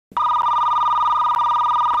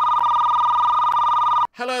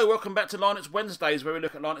Hello, welcome back to Linux Wednesdays, where we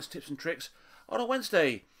look at Linux tips and tricks on a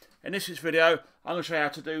Wednesday. In this week's video, I'm going to show you how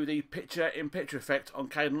to do the picture-in-picture effect on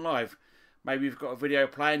Kdenlive. Maybe you've got a video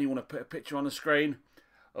playing, you want to put a picture on the screen,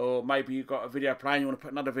 or maybe you've got a video playing, you want to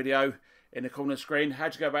put another video in the corner of the screen. How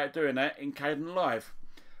do you go about doing that in Kdenlive?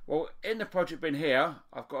 Well, in the project bin here,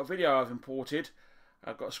 I've got a video I've imported,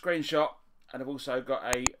 I've got a screenshot, and I've also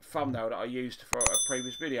got a thumbnail that I used for a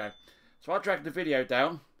previous video. So I drag the video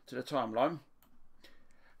down to the timeline.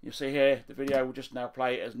 You'll see here the video will just now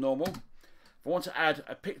play as normal. If I want to add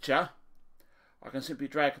a picture, I can simply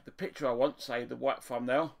drag the picture I want, say the white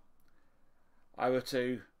thumbnail, over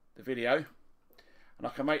to the video, and I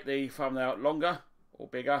can make the thumbnail longer or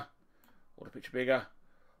bigger, or the picture bigger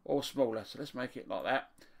or smaller. So let's make it like that.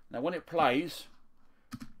 Now when it plays,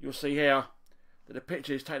 you'll see here that the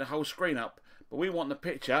picture is taking the whole screen up, but we want the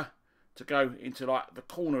picture to go into like the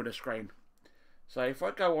corner of the screen. So if I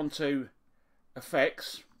go on to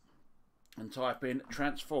effects and type in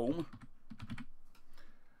transform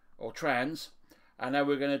or trans, and now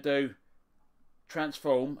we're going to do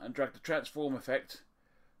transform and drag the transform effect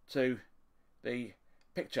to the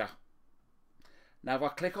picture. Now if I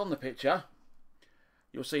click on the picture,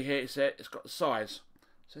 you'll see here it's got the size.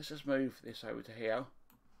 So let's just move this over to here.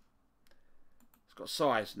 It's got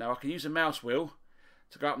size. Now I can use a mouse wheel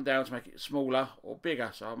to go up and down to make it smaller or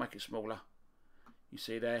bigger, so I'll make it smaller. You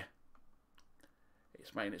see there,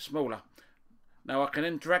 it's making it smaller. Now I can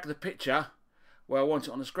then drag the picture where I want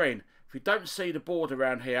it on the screen. If you don't see the border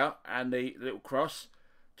around here and the little cross,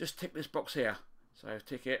 just tick this box here. So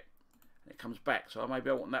tick it and it comes back. So maybe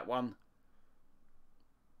I want that one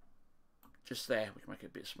just there. We can make it a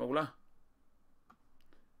bit smaller.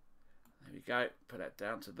 There we go, put that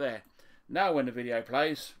down to there. Now when the video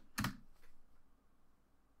plays,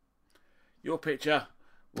 your picture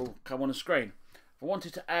will come on the screen. If I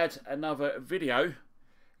wanted to add another video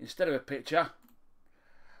instead of a picture,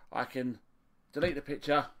 I can delete the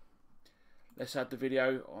picture. Let's add the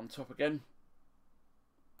video on top again.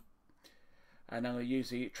 And I'm going to use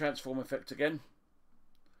the transform effect again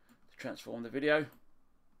to transform the video.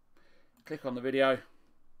 Click on the video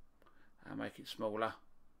and make it smaller.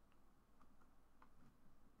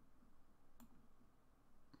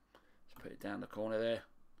 Let's put it down the corner there,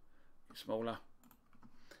 make it smaller.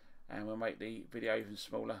 And we'll make the video even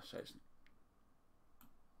smaller.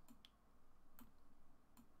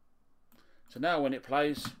 So now when it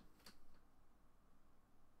plays,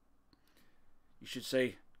 you should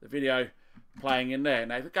see the video playing in there.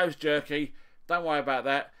 Now if it goes jerky, don't worry about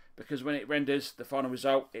that, because when it renders the final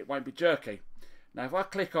result, it won't be jerky. Now if I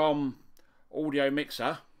click on audio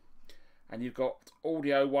mixer, and you've got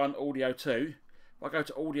audio 1, audio 2, if I go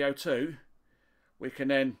to audio 2, we can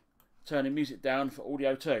then turn the music down for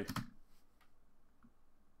audio 2.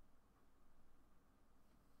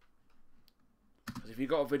 If you've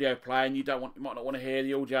got a video playing, you might not want to hear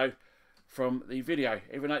the audio from the video.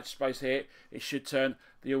 Even though it's supposed to hear, it should turn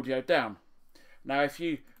the audio down. Now, if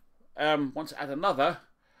you want to add another,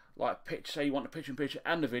 like pitch, say you want the picture-in-picture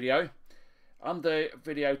and the video, under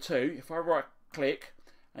video 2, if I right-click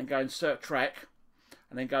and go insert track,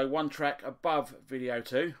 and then go one track above video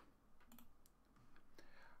 2,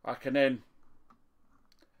 I can then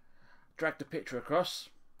drag the picture across.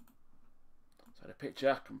 So the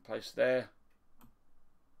picture can place there.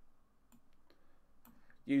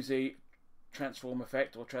 Use the transform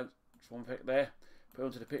effect or transform effect there, put it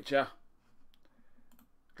onto the picture,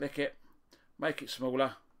 click it, make it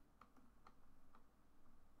smaller,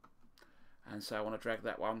 and so I want to drag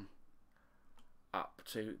that one up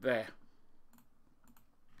to there.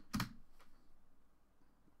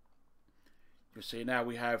 You'll see now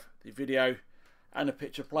we have the video and the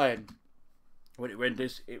picture playing. When it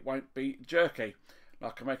renders, it won't be jerky. Now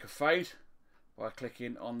I can make a fade by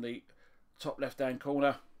clicking on the top left hand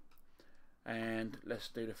corner, and let's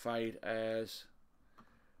do the fade as,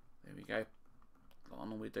 there we go, I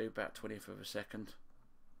normally do about 20th of a second,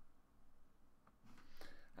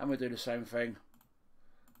 and we'll do the same thing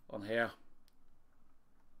on here.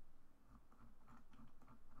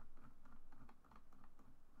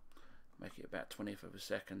 Make it about 20th of a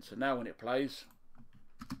second. So now when it plays,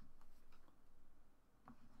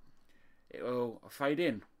 it will fade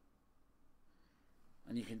in.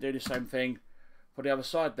 And you can do the same thing for the other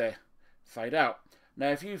side there, fade out. Now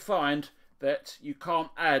if you find that you can't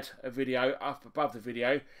add a video up above the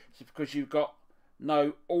video, it's because you've got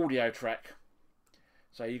no audio track.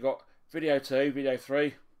 So you've got video 2, video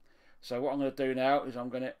 3. So what I'm going to do now is I'm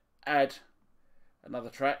going to add another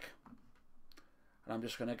track, and I'm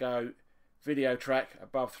just going to go video track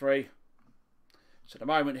above 3. So at the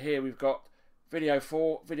moment here we've got video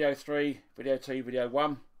 4, video 3, video 2, video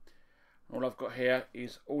 1. All I've got here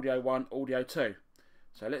is audio 1, audio 2.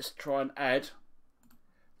 So let's try and add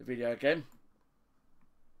the video again.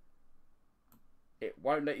 It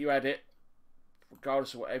won't let you add it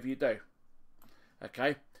regardless of whatever you do.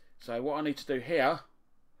 Okay, so what I need to do here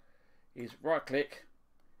is right click,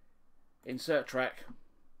 insert track,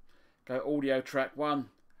 go audio track 1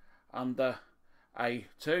 under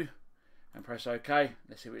A2 and press OK.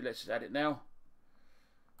 Let's see if it lets us add it now.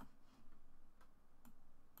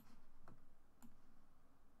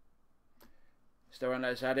 Still won't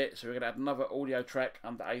let us add it, so we're going to add another audio track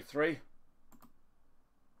under A3.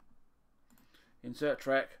 Insert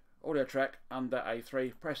track, audio track under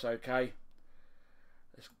A3, press OK.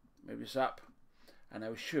 Let's move this up, and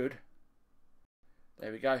now we should,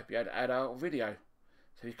 there we go, be able to add our video.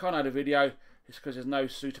 So if you can't add a video, it's because there's no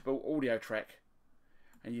suitable audio track.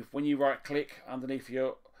 And when you right click underneath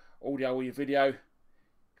your audio or your video,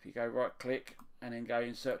 if you go right click and then go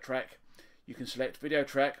insert track, you can select video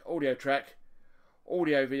track, audio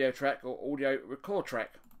video track, or audio record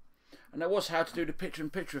track. And that was how to do the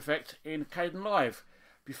picture-in-picture effect in Kdenlive.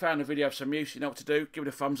 If you found the video of some use, you know what to do, give it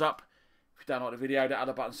a thumbs up. If you don't like the video, that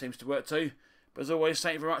other button seems to work too. But as always,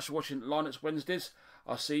 thank you very much for watching Linux Wednesdays.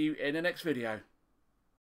 I'll see you in the next video.